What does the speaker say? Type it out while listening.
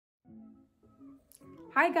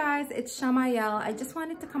Hi guys, it's Shamayel. I just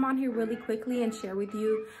wanted to come on here really quickly and share with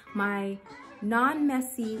you my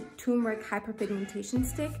non-messy turmeric hyperpigmentation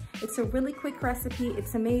stick. It's a really quick recipe.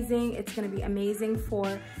 It's amazing. It's going to be amazing for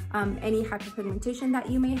any hyperpigmentation that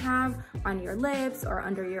you may have on your lips or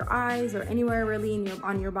under your eyes or anywhere really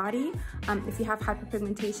on your body. If you have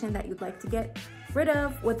hyperpigmentation that you'd like to get rid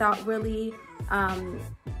of without really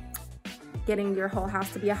getting your whole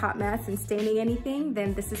house to be a hot mess and staining anything,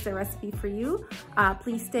 then this is the recipe for you.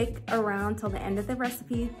 Please stick around till the end of the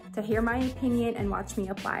recipe to hear my opinion and watch me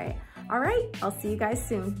apply it. All right, I'll see you guys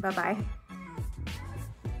soon. Bye-bye.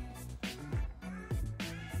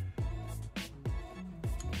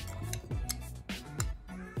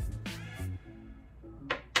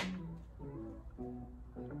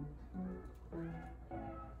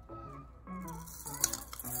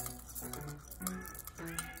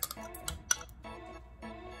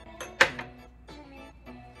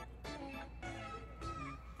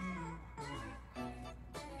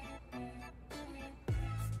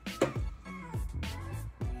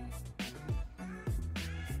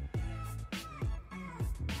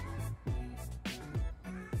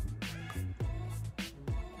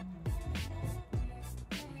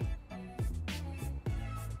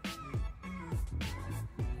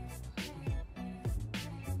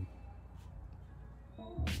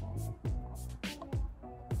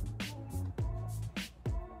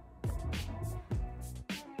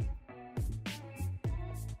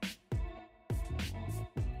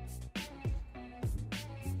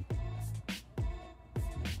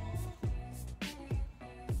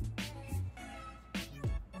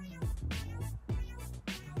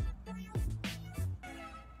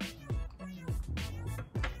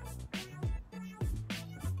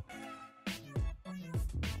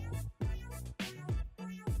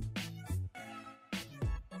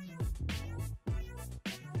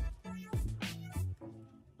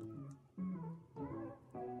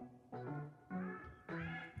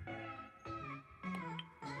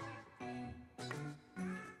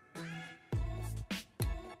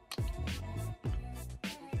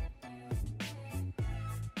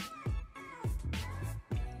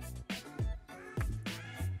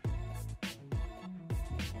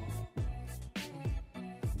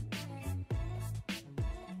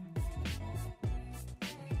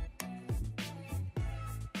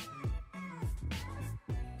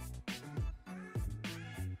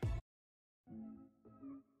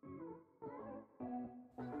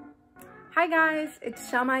 Hi guys, it's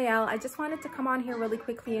Shamayel. I just wanted to come on here really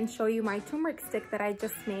quickly and show you my turmeric stick that I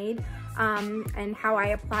just made and how I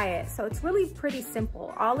apply it. So it's really pretty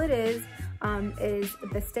simple. All it is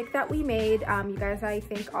the stick that we made. You guys, I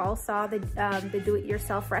think, all saw the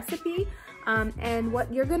do-it-yourself recipe. And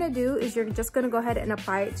what you're gonna do is you're just gonna go ahead and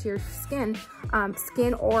apply it to your skin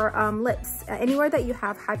or lips. Anywhere that you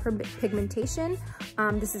have hyperpigmentation,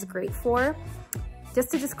 this is great for.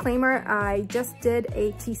 Just a disclaimer, I just did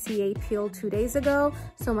a TCA peel 2 days ago,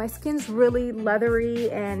 so my skin's really leathery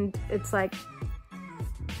and it's like,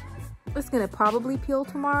 it's gonna probably peel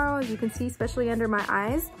tomorrow, as you can see, especially under my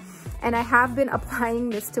eyes. And I have been applying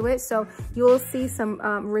this to it, so you will see some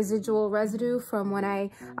residual residue from when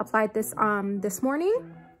I applied this this morning.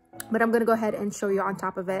 But I'm gonna go ahead and show you on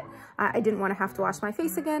top of it. I didn't wanna have to wash my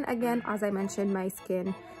face again. Again, as I mentioned, my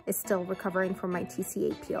skin is still recovering from my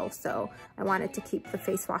TCA peel, so I wanted to keep the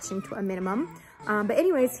face washing to a minimum. But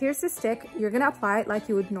anyways, here's the stick. You're gonna apply it like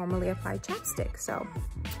you would normally apply chapstick. So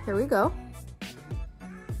here we go.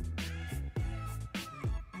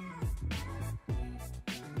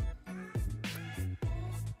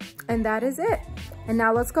 And that is it. And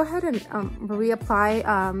now let's go ahead and reapply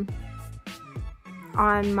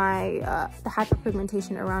on my the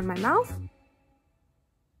hyperpigmentation around my mouth.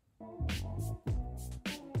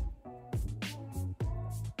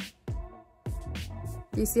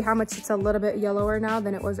 Do you see how much it's a little bit yellower now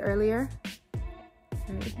than it was earlier?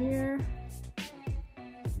 Right here.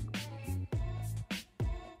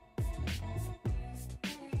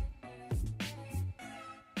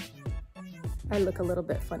 I look a little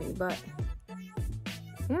bit funny, but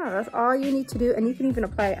yeah, that's all you need to do. And you can even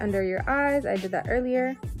apply it under your eyes. I did that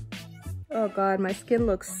earlier. Oh God, my skin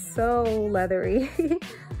looks so leathery.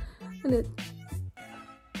 And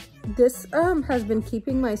this has been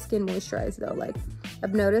keeping my skin moisturized though. Like,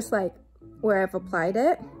 I've noticed, like, where I've applied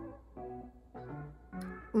it,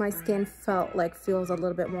 my skin feels a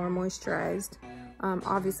little bit more moisturized.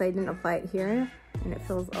 Obviously I didn't apply it here and it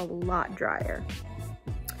feels a lot drier.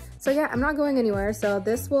 So yeah, I'm not going anywhere. So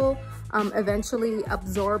this will eventually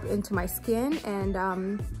absorb into my skin and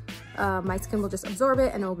my skin will just absorb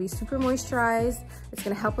it and it will be super moisturized. It's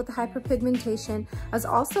gonna help with the hyperpigmentation. I was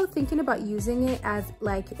also thinking about using it as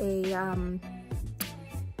like a,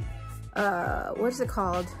 what is it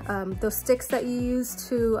called? Those sticks that you use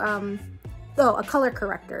to, a color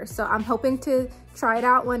corrector. So I'm hoping to try it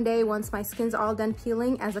out one day once my skin's all done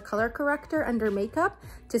peeling as a color corrector under makeup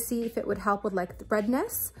to see if it would help with like the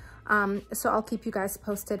redness. So I'll keep you guys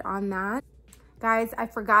posted on that. Guys, I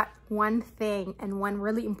forgot one thing, and one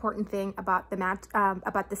really important thing about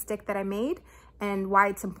the stick that I made and why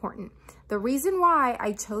it's important. The reason why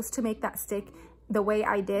I chose to make that stick the way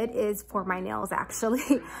I did is for my nails,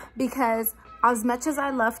 actually, because as much as I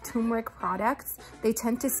love turmeric products, they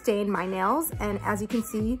tend to stain my nails. And as you can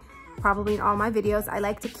see, probably in all my videos, I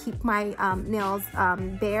like to keep my nails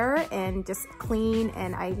bare and just clean,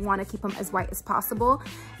 and I want to keep them as white as possible.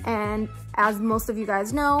 And as most of you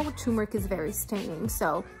guys know, turmeric is very staining.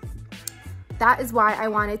 So that is why I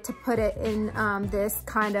wanted to put it in this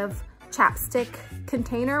kind of chapstick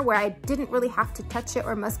container where I didn't really have to touch it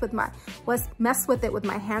or mess with it with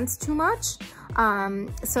my hands too much.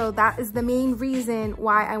 So that is the main reason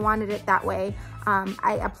why I wanted it that way.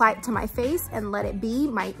 I apply it to my face and let it be.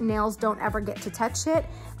 My nails don't ever get to touch it,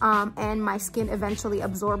 and my skin eventually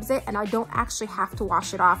absorbs it, and I don't actually have to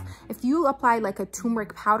wash it off. If you apply like a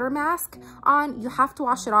turmeric powder mask on, you have to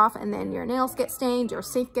wash it off, and then your nails get stained, your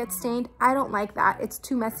sink gets stained. I don't like that. It's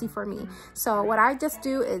too messy for me. So what I just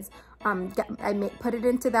do is put it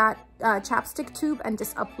into that chapstick tube and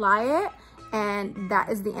just apply it, and that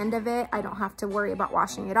is the end of it. I don't have to worry about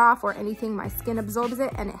washing it off or anything. My skin absorbs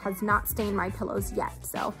it, and it has not stained my pillows yet.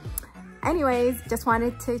 So anyways, just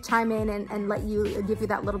wanted to chime in and let you, give you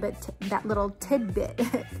that little tidbit.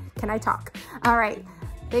 Can I talk? All right,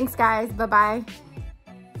 thanks guys, bye-bye.